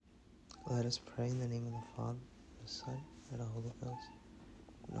Let us pray in the name of the Father, the Son, and the Holy Ghost,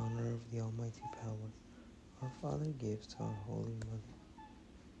 in honor of the Almighty power our Father gives to our Holy Mother.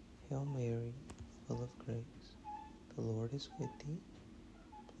 Hail Mary, full of grace, the Lord is with thee.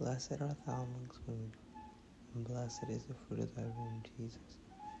 Blessed art thou amongst women, and blessed is the fruit of thy womb, Jesus.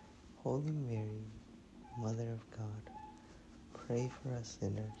 Holy Mary, Mother of God, pray for us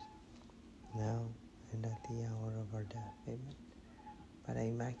sinners, now and at the hour of our death. Amen. By thy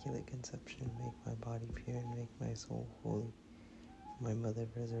immaculate conception, make my body pure and make my soul holy. My mother,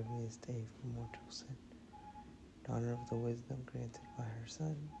 preserve me this day from mortal sin. In honor of the wisdom granted by her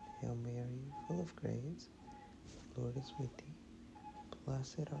Son, Hail Mary, full of grace, the Lord is with thee.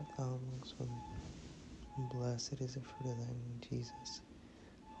 Blessed art thou amongst women, and blessed is the fruit of thy womb, Jesus.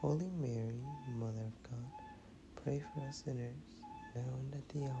 Holy Mary, Mother of God, pray for us sinners, now and at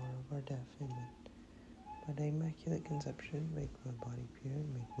the hour of our death. Amen. By thy immaculate conception, make my body pure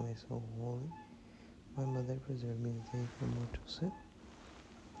and make my soul holy. My mother, preserve me this day from mortal sin.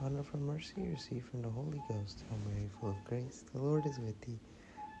 Honor for mercy, receive from the Holy Ghost. Hail Mary, full of grace, the Lord is with thee.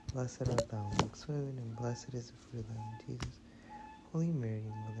 Blessed art thou amongst women, and blessed is the fruit of thy womb, Jesus. Holy Mary,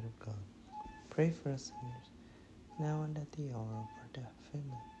 Mother of God, pray for us sinners, now and at the hour of our death.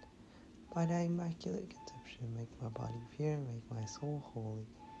 Amen. By thy immaculate conception, make my body pure and make my soul holy.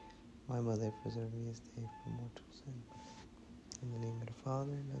 My mother, preserve me this day from mortal sin. In the name of the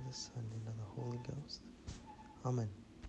Father, and of the Son, and of the Holy Ghost. Amen.